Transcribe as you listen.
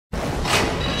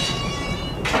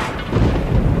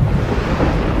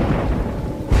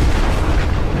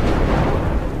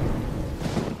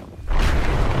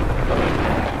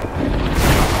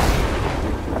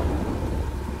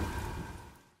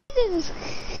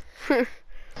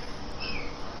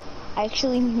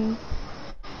Actually,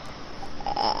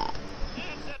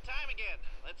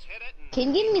 can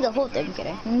you give me the whole thing,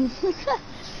 kidding?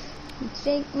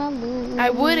 Take my boo. I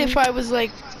would if I was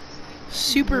like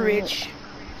super rich.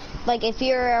 Like if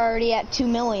you're already at 2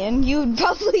 million, you'd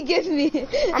probably give me.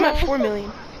 I'm at 4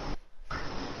 million.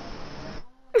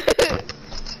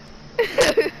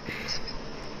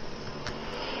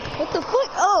 What the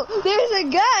fuck? Oh, there's a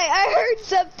guy. I heard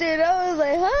something. I was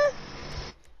like, huh?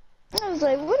 I was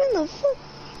like, what in the fuck?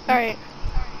 Alright.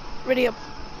 Ready up.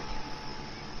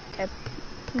 Okay.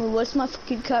 Well, what's my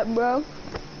fucking cut, bro?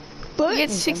 You get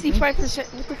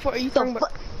 65%. What the fuck are you talking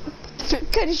about?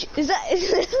 Is that...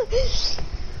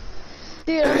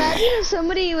 Dude, imagine if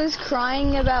somebody was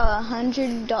crying about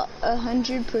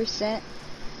 100%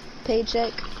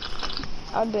 paycheck.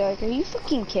 I'd be like, are you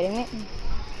fucking kidding me?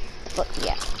 Fuck,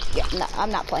 yeah. Yeah, no, I'm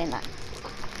not playing that.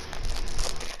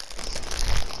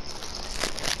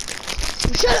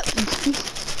 Shut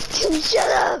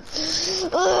up!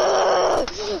 Shut up!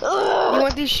 You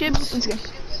want these ships? Let's go.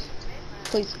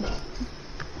 Please.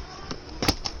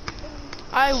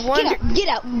 I wonder. Get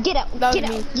out! Get out! Get out! Get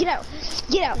out! Get out!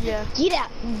 Get out! Yeah. Get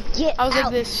out! Get I was out!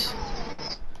 like this.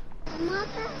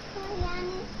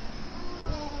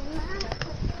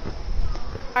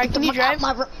 Alright, can you drive?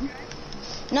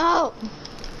 No!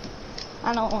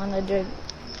 I don't want to drive.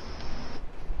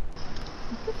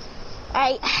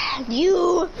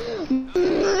 You.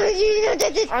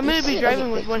 I'm gonna be driving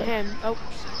with one hand. Oh.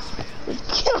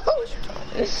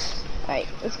 Alright,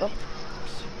 let's go.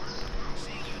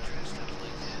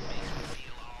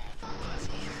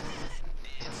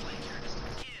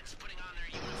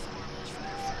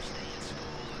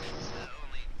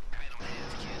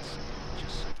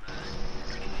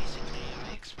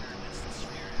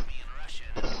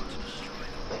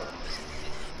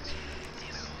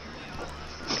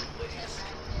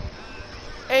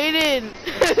 Aiden!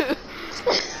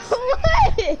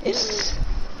 What?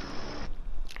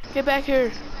 Get back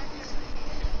here.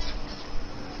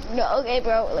 No, okay,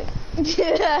 bro. Like,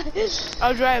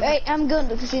 I'll drive. Right, I'm going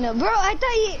to the casino, bro. I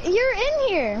thought you're in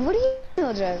here. What are you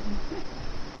gonna drive?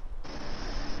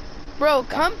 Bro,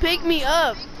 come pick me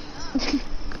up.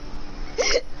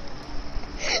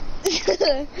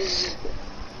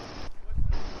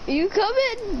 You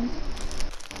coming?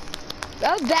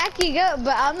 I'm backing up,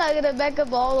 but I'm not gonna back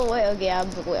up all the way. Okay, I'm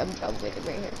waiting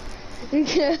right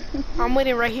here. I'm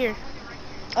waiting right here.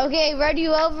 Okay, run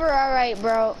you over? Alright,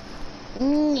 bro.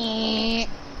 No,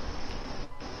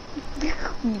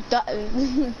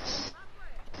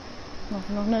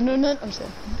 no. I'm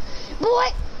sorry.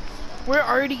 Boy! We're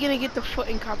already gonna get the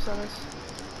footing cops on us.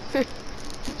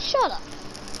 Shut up.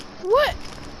 What?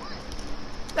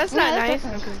 That's not nice.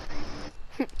 That's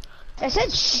Okay. I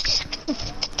said shh.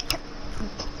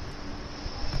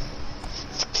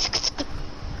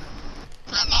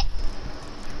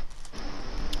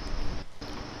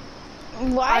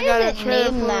 Why I got is a it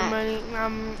trailer named full that? of money.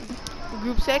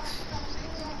 Group sex.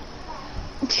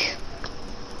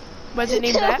 Was it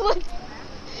named that?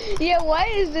 Yeah, why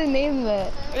is the name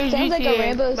that? It was Sounds like a GTA,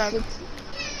 Rambo but- 6.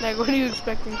 Like, what are you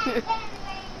expecting?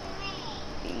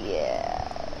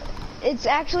 Yeah. It's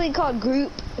actually called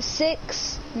Group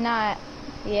 6, not,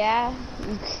 yeah.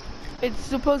 It's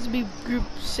supposed to be group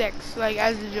sex, like,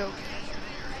 as a joke.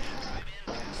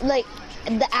 Like,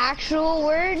 the actual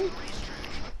word?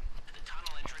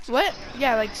 What?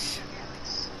 Yeah, like,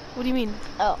 what do you mean?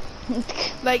 Oh.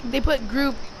 Like, they put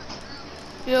group,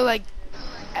 you know, like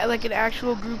an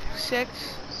actual group sex,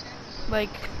 like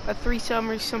a threesome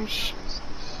or some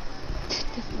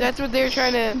That's what they're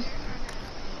trying to,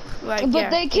 like, But yeah,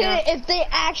 they couldn't, if they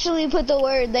actually put the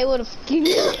word, they would have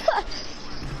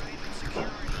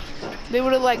They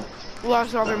would have, like,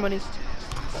 lost all their money.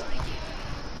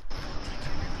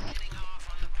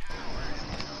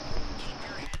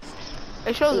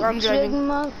 It shows I'm driving.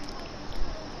 No,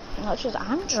 it shows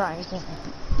I'm driving.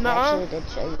 No. Actually, it did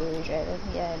show you were driving.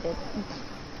 Yeah, it did.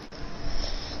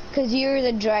 Because you're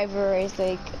the driver, I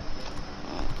think.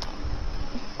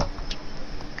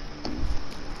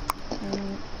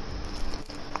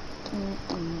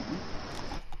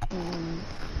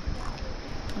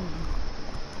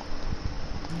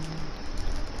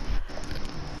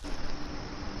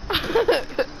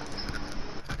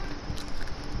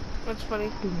 That's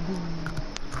funny.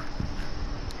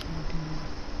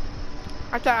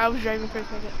 I thought I was driving for a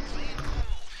second.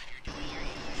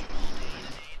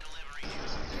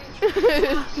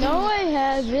 No, I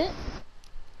haven't.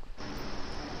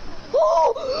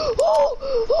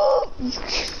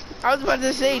 I was about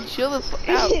to say, chill the fuck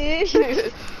out.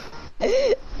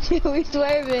 We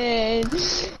swerving.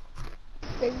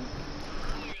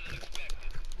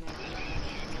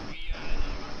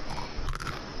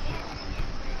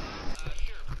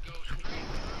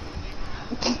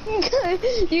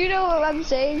 You know what I'm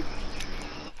saying?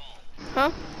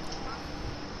 Huh?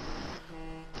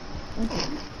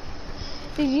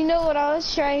 Did you know what I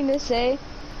was trying to say?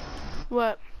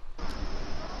 What?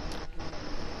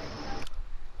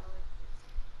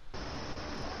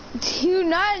 Do you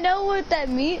not know what that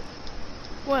means?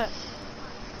 What?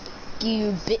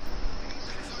 You bit.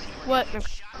 What?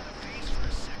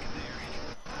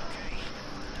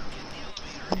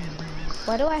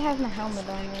 Why do I have my helmet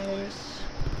on already?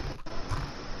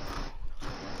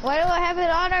 Why do I have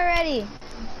it on already?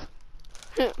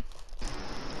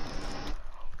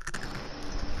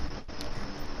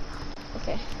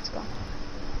 Okay, let's go.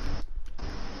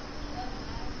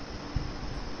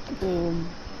 Boom.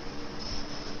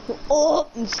 Oh!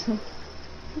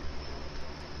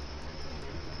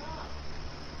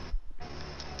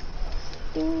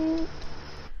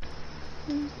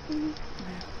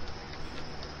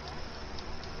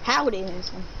 Howdy.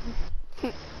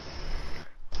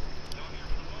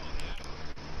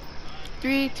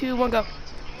 3, 2, 1, go.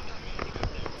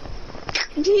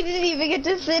 He didn't even get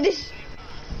to finish.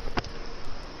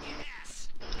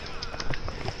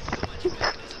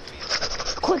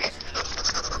 Quick.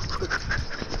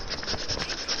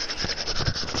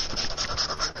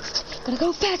 Gotta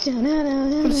go faster.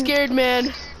 No. I'm scared,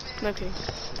 man. Okay.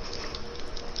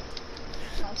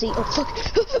 See, oh fuck.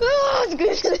 Oh, it's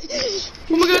good.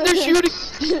 Oh my god, they're shooting.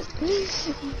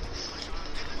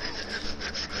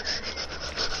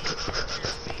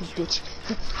 Bitch.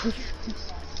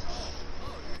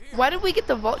 Why did we get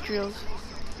the vault drills?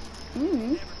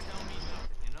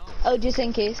 Oh, just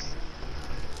in case.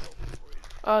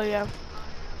 Oh yeah.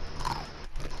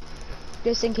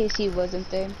 Just in case he wasn't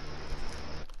there.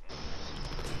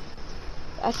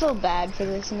 I feel bad for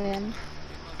this man.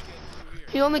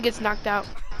 He only gets knocked out.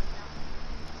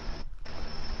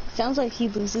 Sounds like he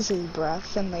loses his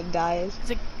breath and like dies.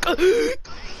 He's like,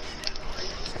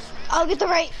 I'll get the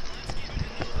right.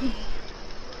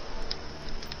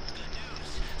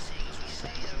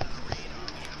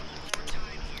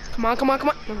 come on, come on,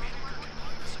 come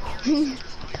on.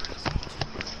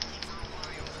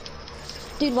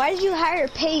 Dude, why did you hire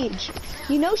Paige?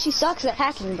 You know she sucks at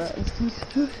hacking, bro.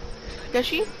 Does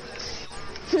she?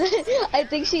 I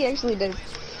think she actually does.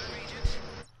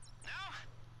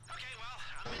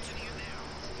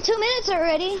 2 minutes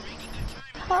already.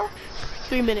 Oh.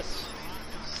 3 minutes.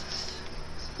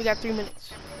 We got 3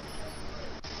 minutes.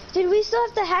 Did we still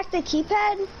have to hack the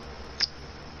keypad?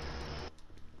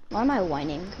 Why am I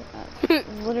whining?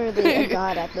 Literally a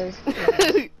god at this.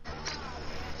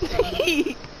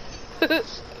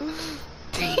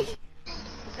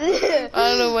 I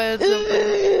don't know why it's so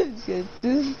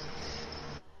funny.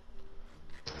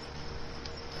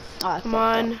 Oh, come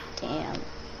on. Damn.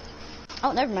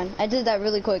 Oh, never mind. I did that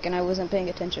really quick and I wasn't paying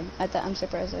attention. I'm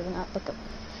surprised I did not look up.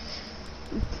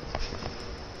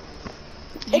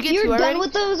 If you're done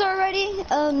with those already,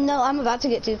 no, I'm about to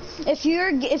get to. If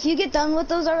you get done with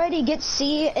those already, get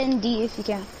C and D if you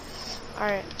can. All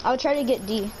right. I'll try to get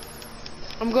D.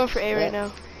 I'm going for A right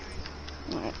now.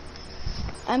 All right.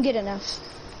 I'm getting F.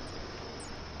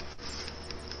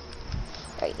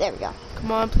 All right, there we go.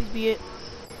 Come on, please be it.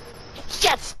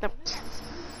 Yes. No.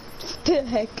 The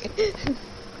heck?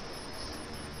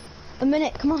 A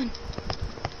minute, come on.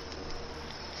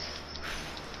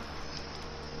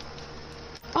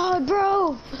 Oh,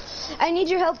 bro, I need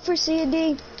your help for C and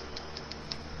D.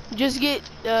 Just get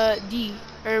D,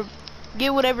 or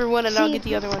get whatever one and C, I'll get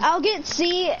the other one. I'll get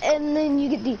C and then you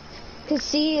get D. Cause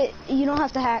C, you don't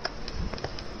have to hack.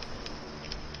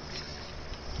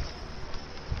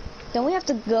 Don't we have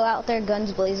to go out there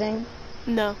guns blazing?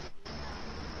 No.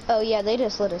 Oh yeah, they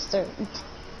just let us through.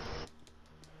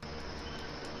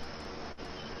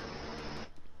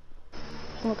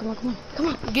 Come on, come on, come on, come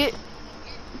on.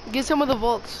 Get some of the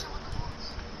vaults.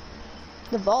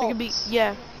 The vault. It could be,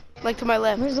 yeah, like to my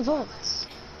left. Where's the vaults?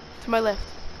 To my left.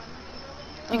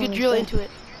 You could Oh, drill okay. into it.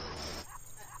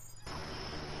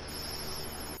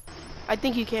 I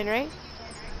think you can, right?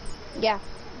 Yeah.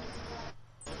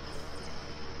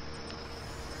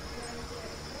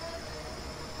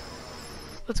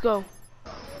 Let's go.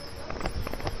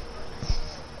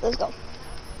 Let's go.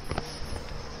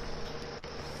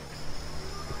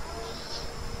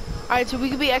 Alright, so we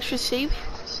could be extra safe.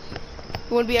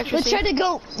 You want to be extra Let's safe? try to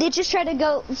go. Let's just try to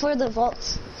go for the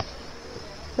vaults.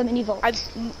 The mini vaults.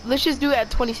 Let's just do it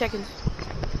at 20 seconds.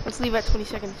 Let's leave at 20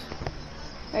 seconds.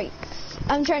 Right.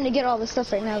 I'm trying to get all the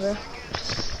stuff right now, bro.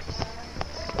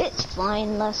 It's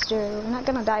fine, Lester. We're not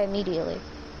gonna die immediately.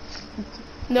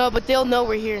 No, but they'll know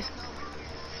we're here.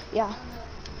 Yeah.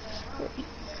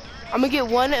 I'm gonna get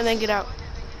one and then get out.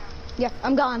 Yeah,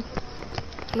 I'm gone.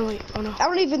 No wait, oh no. I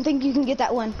don't even think you can get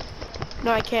that one.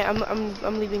 No, I can't.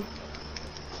 I'm leaving.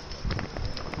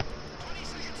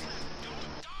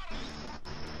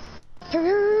 Hurry,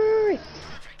 hurry, hurry.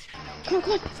 Come on,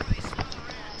 come on.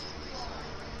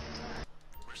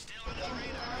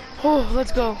 Oh,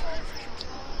 let's go.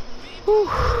 Whew.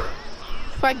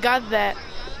 If I got that.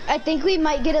 I think we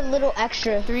might get a little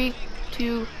extra. 3,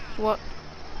 2, 1.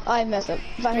 Oh, I messed up.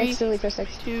 5 minutes to leave for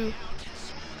 6. 2,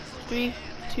 3,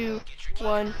 2,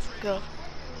 1, go.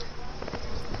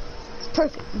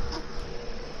 Perfect.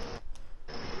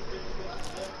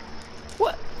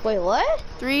 What? Wait, what?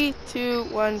 3, 2,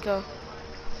 1, go.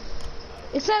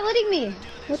 It's not letting me.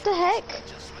 What the heck?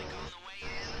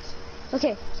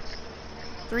 Okay.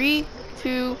 3,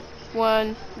 2,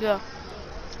 1, go.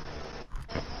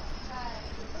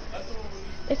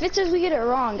 If it says we get it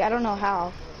wrong, I don't know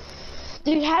how.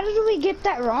 Dude, how did we get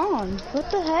that wrong?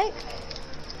 What the heck?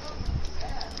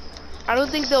 I don't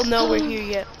think they'll know we're here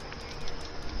yet.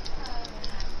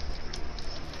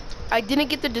 I didn't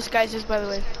get the disguises, by the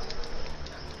way.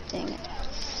 Dang it.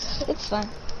 It's fun.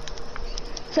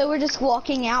 So we're just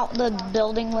walking out the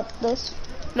building with this?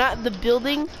 Not the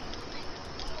building,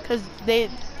 because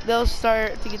they'll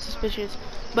start to get suspicious,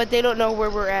 but they don't know where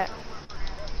we're at.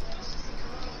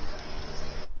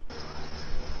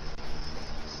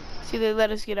 See, they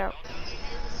let us get out.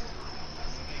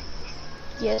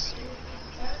 Yes.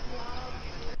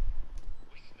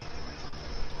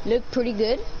 Look pretty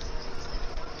good.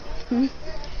 He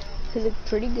looked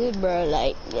pretty good, bro.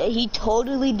 Like, he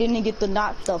totally didn't get the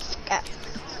knock the fuck out.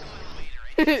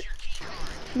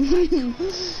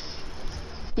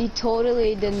 He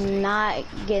totally did not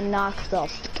get knocked the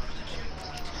fuck out.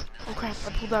 Oh crap,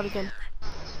 I pulled out again.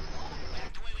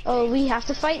 Oh, we have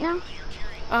to fight now?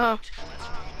 Uh-huh.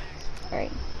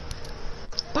 Alright.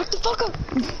 Back the fuck up!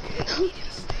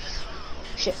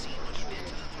 Shit.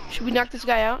 Should we knock this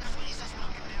guy out?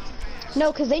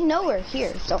 No, because they know we're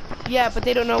here, so. Yeah, but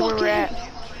they don't know where we're Fucking- at.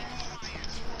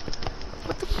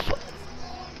 What the fuck?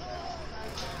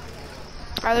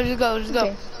 Alright, let's just go, let's go.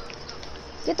 Okay.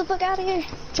 Get the fuck out of here.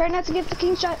 Try not to get the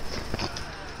king shot.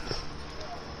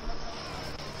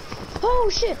 Oh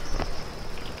shit!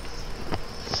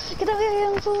 Get out of here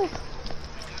on the floor.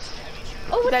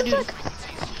 Oh, what That the dude. fuck?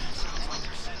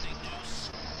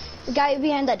 The guy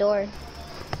behind that door.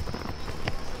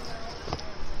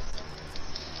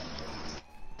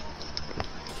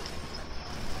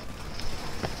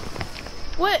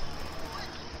 What?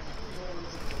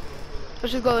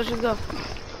 Let's just go, let's just go.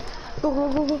 Go,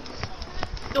 go, go, go.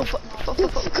 Oh, fuck, fuck,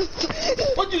 fuck,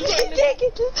 fuck. What you saying? Take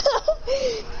it.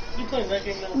 You playing that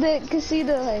game now? The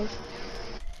casino heist.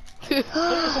 Look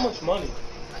at so much money.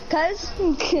 Cuz?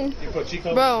 You put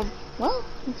Chico. Bro, Well,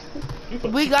 You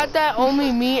put we Chico. got that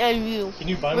only me and you. Can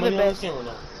you buy We're the money on this best. game or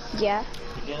no? yeah.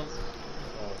 You can.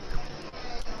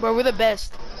 Bro, we're the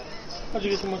best. How'd you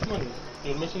get so much money?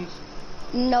 Your missions?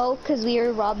 No, cuz we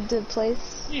were robbed the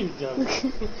place. You dumb.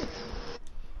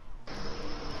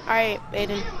 Alright,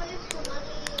 Aiden.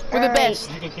 We're the Alright.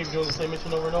 best. You can keep doing the same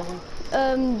mission over and over?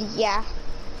 Yeah.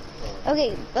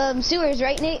 Okay, sewers,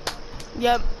 right, Nate?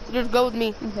 Yep, just go with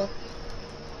me. Okay.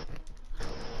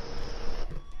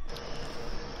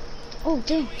 Oh,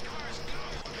 dang. I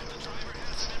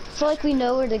feel like we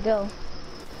know where to go.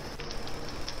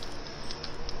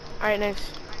 Alright, next.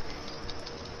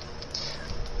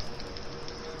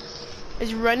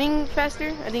 Is running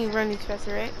faster? I think running's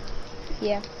faster, right?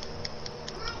 Yeah.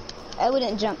 I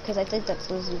wouldn't jump because I think that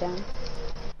slows you down.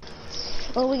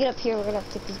 When we get up here, we're gonna have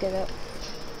to take these guys out.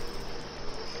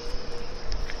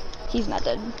 He's not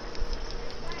dead.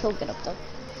 He'll get up though.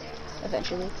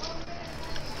 Eventually.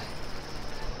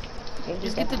 Okay, he's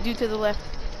Just get dead. the dude to the left.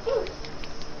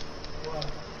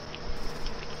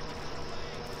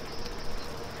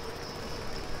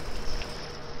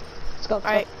 Let's go.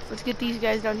 Alright, let's get these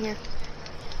guys down here.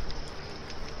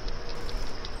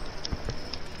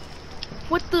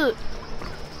 What the?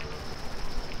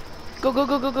 Go, go,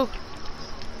 go, go, go.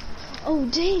 Oh,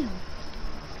 damn.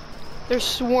 They're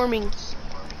swarming.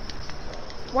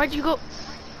 Why'd you go?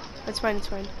 That's fine, it's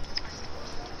fine.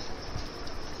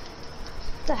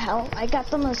 What the hell? I got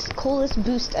the most coolest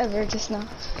boost ever just now.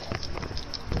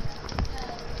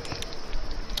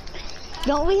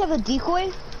 Don't we have a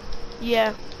decoy?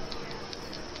 Yeah.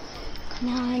 Come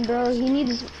on, bro. He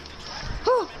needs.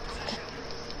 Oh.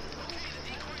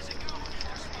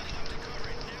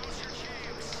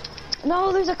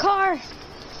 No, there's a car.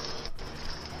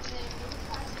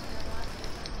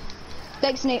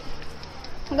 Thanks, Nate.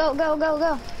 Go, go, go,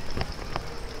 go.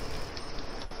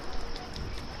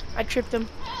 I tripped him.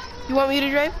 You want me to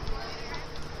drive?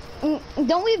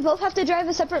 Don't we both have to drive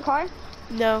a separate car?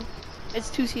 No. It's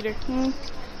two-seater. Mm.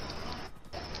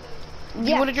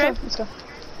 You want to drive? Sure. Let's go.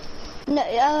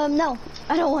 No, no,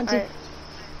 I don't want to. Right.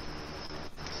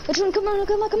 Which one? Come on,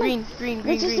 come on, come on. Green.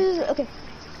 Let's just do this. Okay.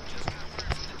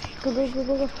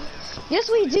 Go. Yes,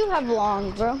 we do have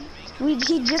long, bro. He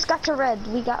just got to red.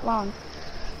 We got long.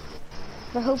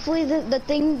 But hopefully the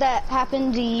thing that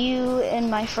happened to you and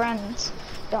my friends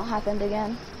don't happen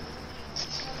again.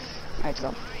 Alright, let's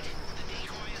go.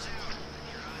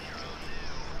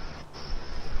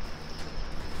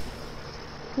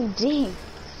 Oh, dang.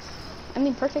 I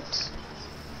mean, perfect.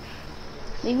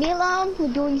 Leave me alone. We're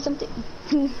doing something.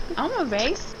 I'm a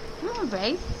race.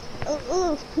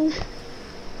 Oh. Who's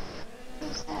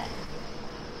that?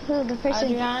 Who, the person?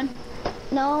 Adrian?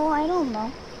 No, I don't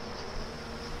know.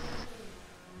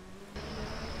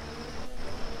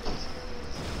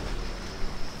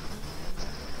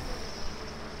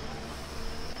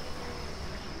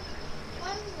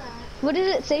 What did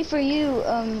it say for you,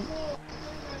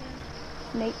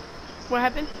 Nate? What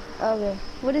happened? Okay.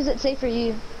 What does it say for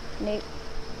you, Nate?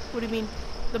 What do you mean?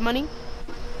 The money?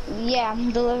 Yeah,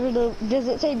 does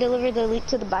it say deliver the leak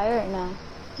to the buyer or no?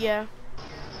 Yeah.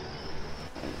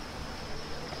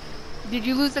 Did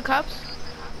you lose the cops?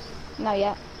 Not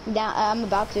yet. Now, I'm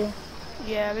about to.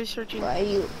 Yeah, they're searching. Why are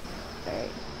you? Alright.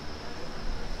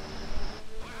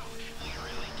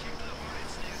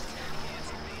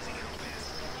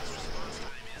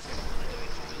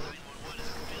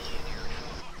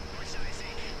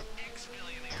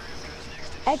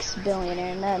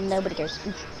 Ex-billionaire, no, nobody cares.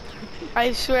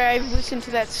 I swear I've listened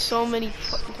to that so many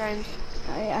fucking times.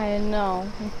 I know.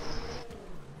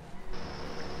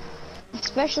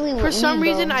 Especially For some me,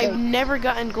 reason, bro, I've like, never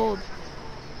gotten gold.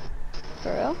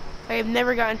 For real? I have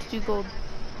never gotten to do gold.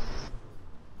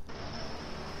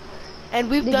 And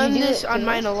we've Did done you do this it on for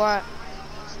mine this? a lot.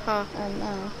 Huh. I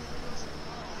know.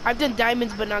 I've done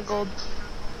diamonds, but not gold.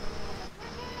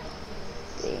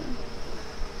 Dang.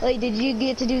 Wait, did you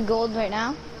get to do gold right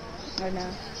now? Or no?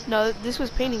 No, this was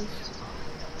paintings.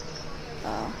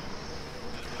 Oh.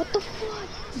 What the fuck?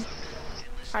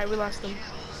 Alright, we lost them.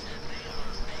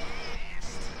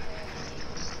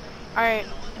 Alright,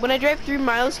 when I drive 3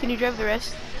 miles, can you drive the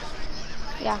rest?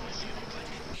 Yeah.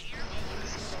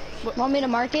 What? Want me to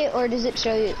mark it, or does it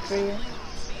show it for you?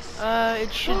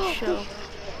 It should show.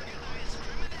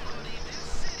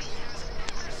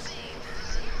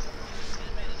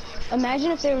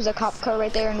 Imagine if there was a cop car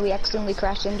right there and we accidentally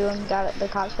crashed into him, got the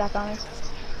cops back on us.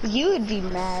 You would be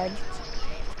mad.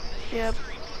 Yep.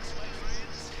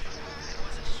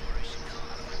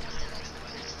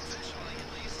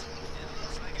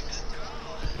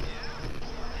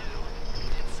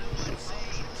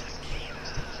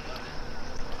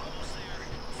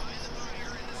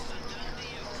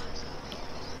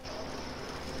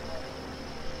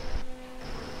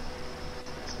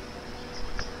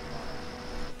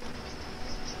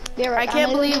 Yeah, right. I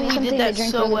can't believe Give me we something did to that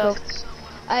drink so really well. quick.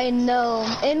 I know,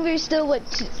 and we're still like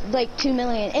 2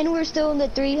 million, and we're still in the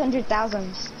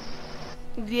 300,000s.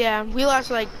 Yeah, we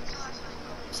lost like,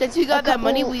 since we got that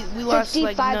money, we lost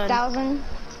like none. 55,000.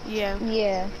 Yeah.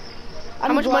 Yeah. How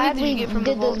I'm much money glad did you get from we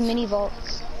the did those vaults? mini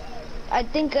vaults. I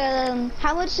think,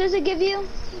 how much does it give you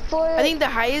for? I think the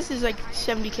highest is like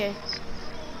 70K.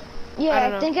 Yeah, I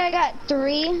don't know. think I got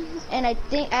 3, and I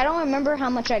don't remember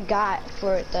how much I got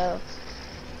for it though.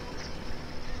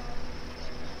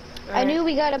 I knew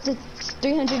we got up to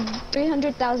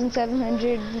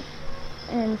 300,700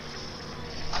 and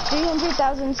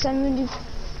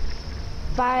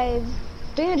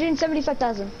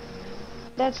 375,000.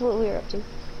 That's what we were up to.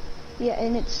 Yeah,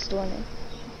 and it's storming.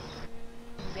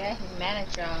 Yeah, he's mad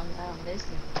at y'all. Now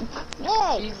listen.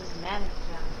 Yay! Jesus mad at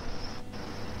y'all.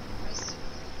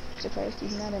 Surprised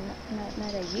he's not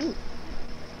mad at you.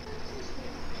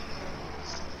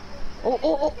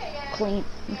 Oh, clean.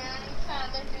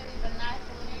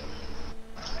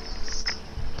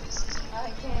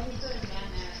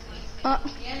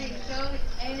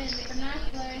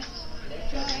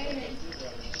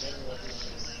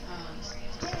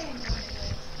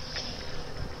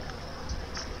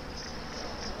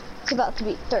 It's about to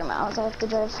be 30 miles. I have to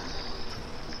drive.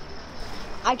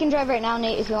 I can drive right now,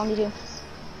 Nate, if you want me to.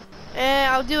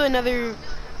 I'll do another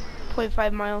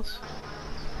 0.5 miles.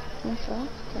 Okay.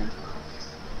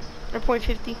 Or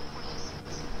 0.50.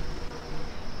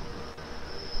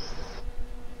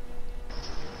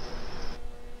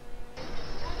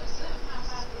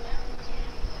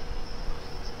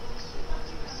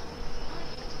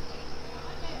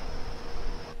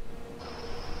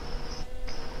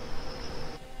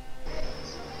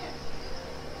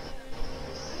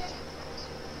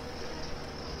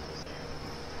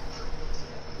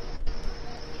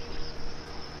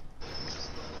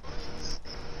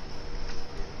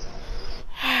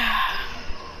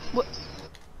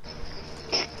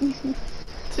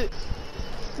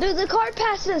 Dude, the car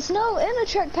passed us. No, and the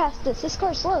truck passed us. This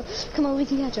car's slow. Come on, we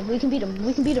can catch him. We can beat him.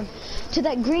 We can beat him. To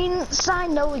that green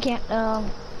sign. No, we can't.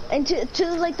 And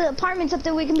to like the apartments up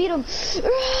there, we can beat him.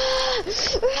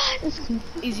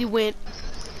 Easy win.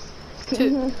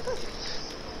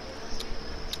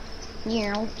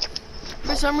 Yeah.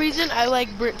 For some reason, I like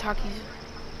burnt Takis.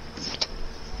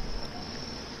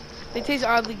 They taste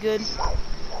oddly good.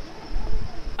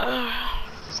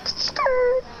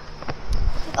 Skirt.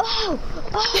 Oh,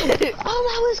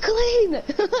 that was clean.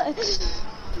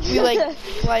 We like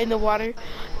fly in the water.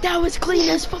 That was clean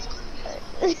as fuck.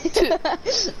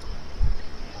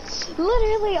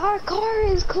 Literally, our car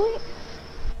is clean.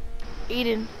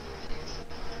 Aiden,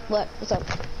 What? What's up?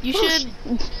 you should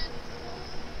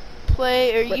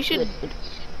play, or you should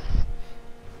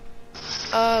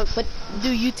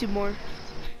do YouTube more.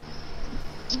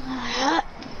 What?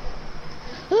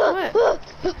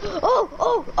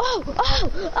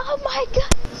 Oh my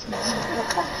god!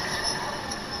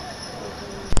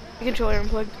 The controller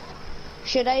unplugged.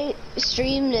 Should I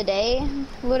stream today?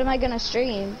 What am I gonna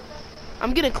stream?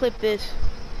 I'm gonna clip this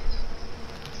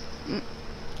and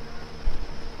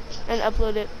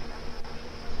upload it.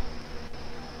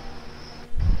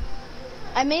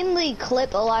 I mainly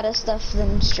clip a lot of stuff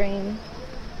than stream.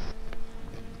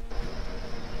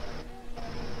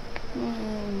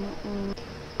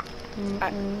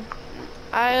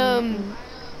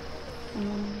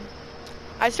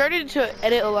 I started to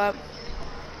edit a lot.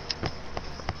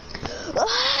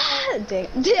 Dang,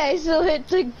 I still hit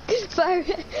the fire.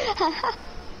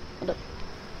 Hold up.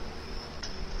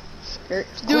 Skirt.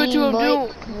 Do it to him, boy. do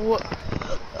it. What?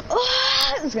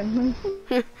 It's gonna-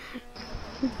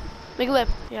 Make a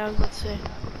left. Yeah, I was about to say.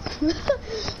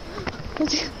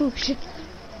 Oh shit.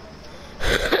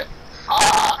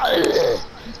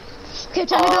 Okay,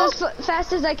 trying to go as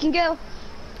fast as I can go.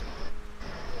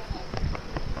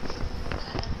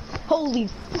 Holy.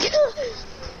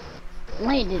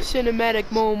 Landed.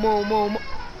 Cinematic mo.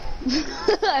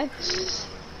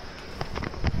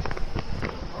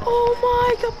 Oh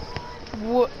my god.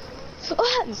 What?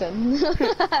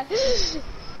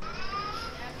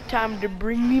 Time to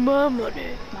bring me my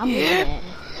money. Yeah.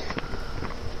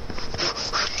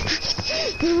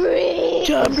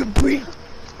 Time to bring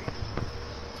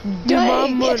my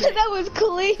money. That was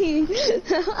clean.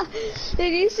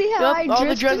 Did you see how I Yep, all the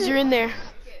drifted? drugs are in there.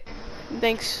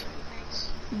 Thanks.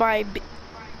 Bye.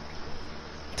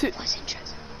 It wasn't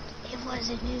drugs. It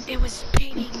wasn't. It was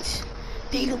paintings.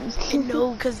 They don't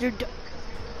know because they're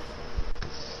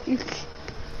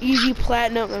easy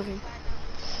platinum.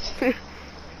 Okay.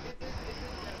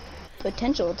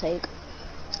 Potential take.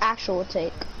 Actual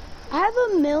take. I have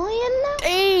 1 million now?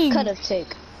 Dang. Cut of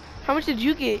take. How much did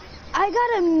you get? I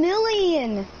got 1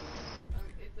 million.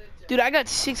 Dude, I got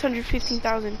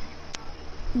 615,000.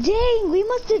 Dang, we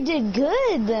must have did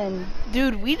good then.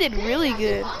 Dude, we did really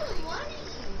good.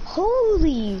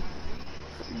 Holy.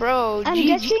 Bro, I'm GG.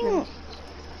 guessing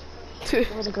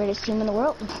we're the greatest team in the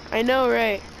world. I know,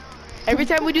 right? Every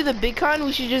time we do the big con,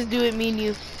 we should just do it, me and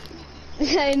you.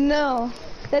 I know.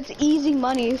 That's easy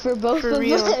money for both For of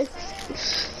real.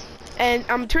 us. And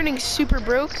I'm turning super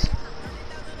broke.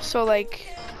 So, like,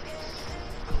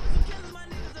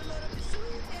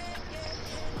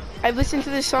 I've listened to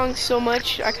this song so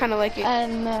much, I kind of like it.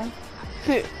 And